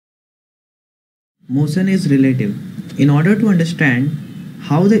Motion is relative. In order to understand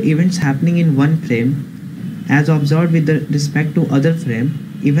how the events happening in one frame as observed with respect to other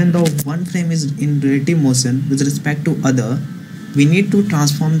frame, even though one frame is in relative motion with respect to other, we need to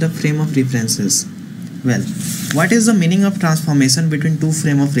transform the frame of references. Well, what is the meaning of transformation between two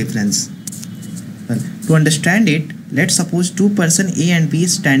frame of reference? Well, to understand it, let's suppose two persons A and B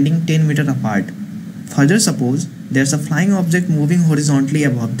standing 10 meters apart. Further suppose there's a flying object moving horizontally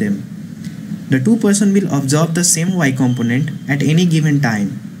above them. The two persons will observe the same y component at any given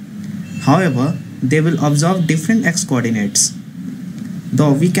time. However, they will observe different x coordinates.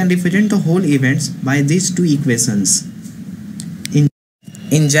 Though we can represent the whole events by these two equations.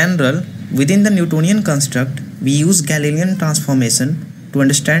 In general, within the Newtonian construct, we use Galilean transformation to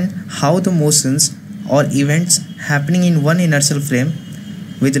understand how the motions or events happening in one inertial frame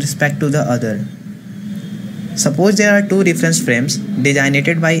with respect to the other. Suppose there are two reference frames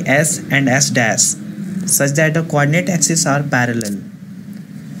designated by S and S dash such that the coordinate axes are parallel.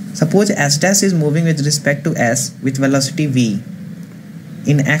 Suppose S dash is moving with respect to S with velocity v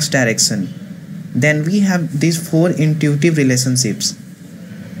in x direction. Then we have these four intuitive relationships.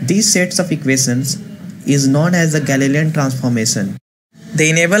 These sets of equations is known as the Galilean transformation. They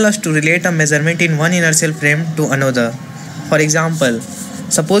enable us to relate a measurement in one inertial frame to another. For example,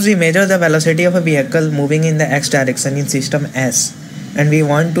 suppose we measure the velocity of a vehicle moving in the x direction in system S, and we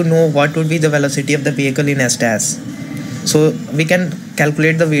want to know what would be the velocity of the vehicle in S dash. So we can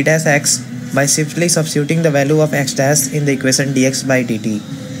calculate the v dash x by simply substituting the value of x dash in the equation dx by dt.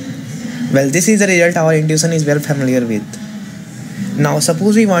 Well, this is the result our intuition is well familiar with. Now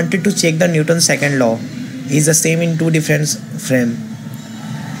suppose we wanted to check the Newton's second law is the same in two different frames.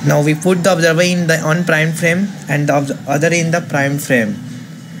 Now we put the observer in the unprimed frame and the other in the primed frame.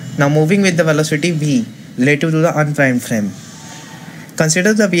 Now moving with the velocity v relative to the unprimed frame.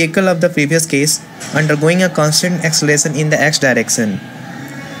 Consider the vehicle of the previous case undergoing a constant acceleration in the x direction.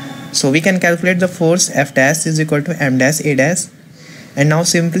 So we can calculate the force F dash is equal to m dash a dash, and now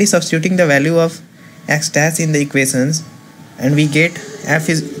simply substituting the value of x dash in the equations, and we get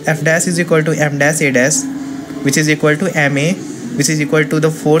F dash is equal to m dash a dash, which is equal to ma, which is equal to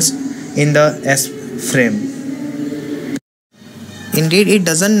the force in the S frame. Indeed, it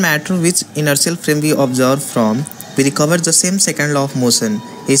doesn't matter which inertial frame we observe from, we recover the same second law of motion,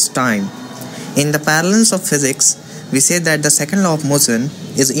 is time. In the parallels of physics, we say that the second law of motion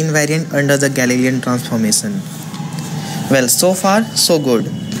is invariant under the Galilean transformation. Well, so far so good.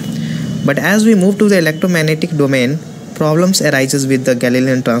 But as we move to the electromagnetic domain, problems arises with the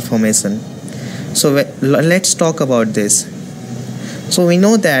Galilean transformation. So let's talk about this. So we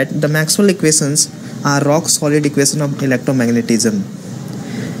know that the Maxwell equations are rock solid equation of electromagnetism.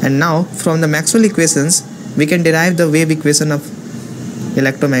 And now from the Maxwell equations, we can derive the wave equation of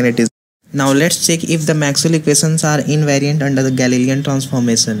electromagnetism. Now let's check if the Maxwell equations are invariant under the Galilean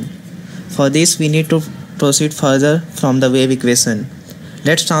transformation. For this we need to proceed further from the wave equation.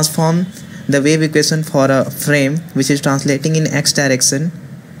 Let's transform the wave equation for a frame which is translating in x direction,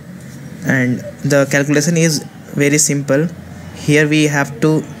 and the calculation is very simple. Here we have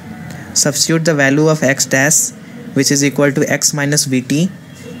to substitute the value of x dash, which is equal to x minus vt,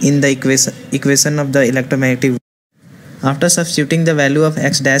 in the equation of the electromagnetic. After substituting the value of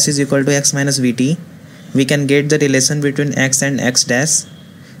x dash is equal to x minus vt, we can get the relation between x and x dash.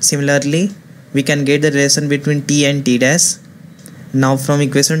 Similarly, we can get the relation between t and t dash. Now from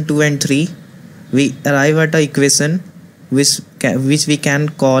equation 2 and 3, we arrive at an equation which we can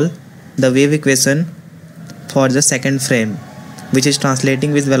call the wave equation for the second frame, which is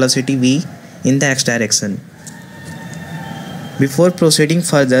translating with velocity v in the x direction. Before proceeding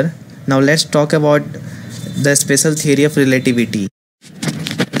further, now let's talk about the special theory of relativity.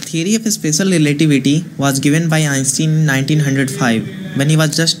 The theory of special relativity was given by Einstein in 1905 when he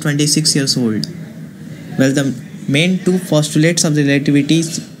was just 26 years old. Well, the main two postulates of relativity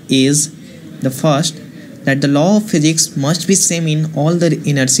is the first, that the law of physics must be same in all the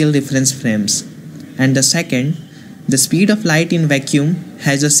inertial reference frames, and the second, the speed of light in vacuum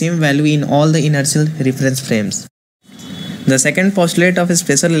has the same value in all the inertial reference frames. The second postulate of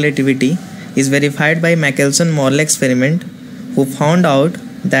special relativity is verified by Michelson-Morley experiment, who found out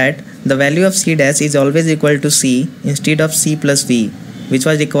that the value of c dash is always equal to c instead of c plus v, which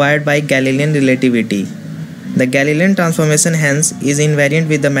was required by Galilean relativity. The Galilean transformation hence is invariant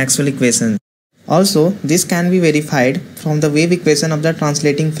with the Maxwell equation. Also, this can be verified from the wave equation of the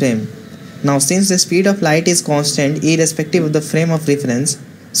translating frame. Now, since the speed of light is constant irrespective of the frame of reference,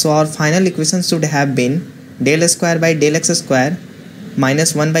 so our final equation should have been del square by del x square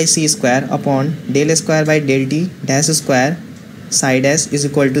minus 1 by c square upon del square by del t dash square psi dash is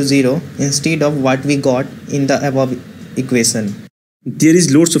equal to 0 instead of what we got in the above equation. There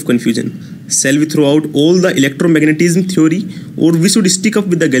is lots of confusion. Shall we throw out all the electromagnetism theory, or we should stick up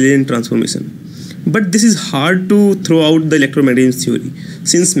with the Galilean transformation? But this is hard to throw out the electromagnetism theory,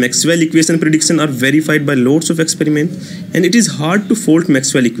 since Maxwell equation prediction are verified by lots of experiments, and it is hard to fault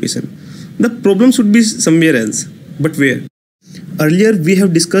Maxwell equation. The problem should be somewhere else, but where? Earlier we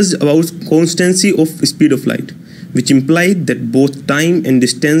have discussed about constancy of speed of light, which implies that both time and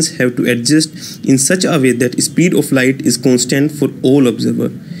distance have to adjust in such a way that speed of light is constant for all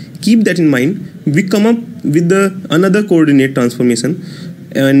observers. Keep that in mind. We come up with another coordinate transformation,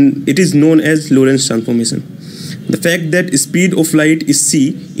 and it is known as Lorentz transformation. The fact that speed of light is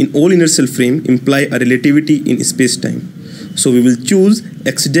c in all inertial frame imply a relativity in space-time. So we will choose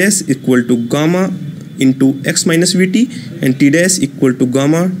x dash equal to gamma into x minus vt and t dash equal to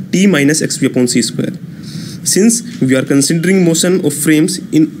gamma t minus xv upon c square. Since we are considering motion of frames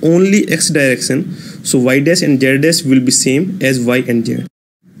in only x direction, so y dash and z dash will be same as y and z,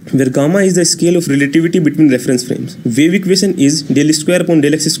 where gamma is the scale of relativity between reference frames. Wave equation is del square upon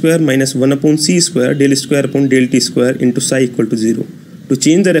del x square minus 1 upon c square del square upon del t square into psi equal to 0. To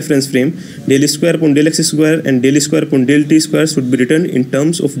change the reference frame, del square upon del x square and del square upon del t square should be written in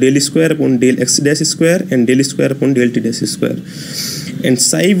terms of del square upon del x dash square and del square upon del t dash square, and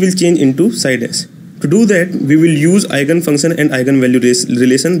psi will change into psi dash. To do that, we will use eigenfunction and eigenvalue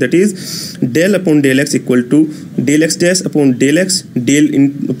relation, that is del upon del x equal to del x dash upon del x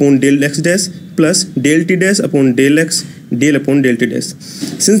upon del x dash plus del t dash upon del x del upon del t dash.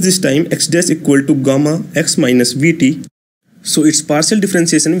 Since this time x dash equal to gamma x minus vt, so its partial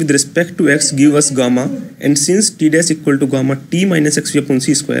differentiation with respect to x give us gamma, and since t dash equal to gamma t minus xv upon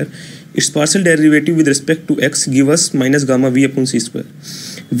c square, its partial derivative with respect to x give us minus gamma v upon c square.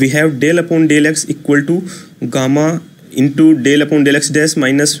 We have del upon del x equal to gamma into del upon del x dash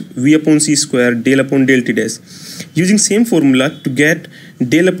minus v upon c square del upon del t dash. Using same formula to get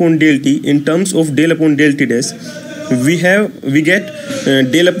del upon del t in terms of del upon del t dash, we get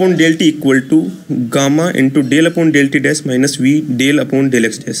del upon del t equal to gamma into del upon del t dash minus v del upon del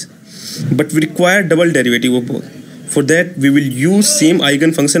x dash. But we require double derivative of both. For that, we will use same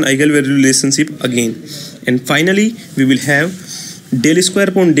eigenfunction eigenvalue relationship again. And finally, we will have del square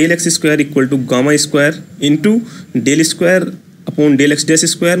upon del x square equal to gamma square into del square upon del x dash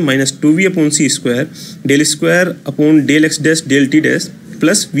square minus 2v upon c square del square upon del x dash del t dash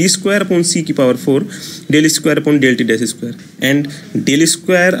plus v square upon c की power 4 del square upon del t dash square, and del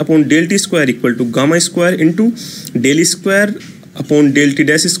square upon del t square equal to gamma square into del square upon del t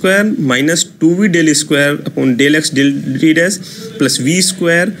dash square minus 2v del square upon del x del t dash plus v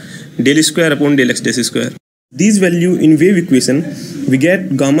square del square upon del x dash square. These value in wave equation, we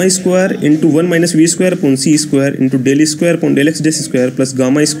get gamma square into 1 minus v square upon c square into del square upon del x dash square plus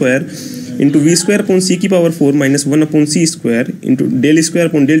gamma square into v square upon c की power 4 minus 1 upon c square into del square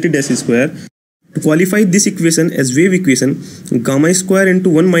upon del t dash square. To qualify this equation as wave equation, gamma square into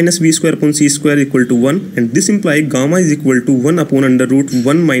 1 minus v square upon c square equal to 1, and this implies gamma is equal to 1 upon under root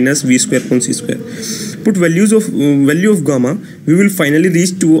 1 minus v square upon c square. Put value of gamma, we will finally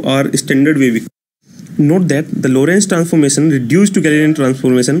reach to our standard wave equation. Note that the Lorentz transformation reduced to Galilean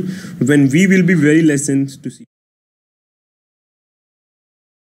transformation when v will be very less than to c.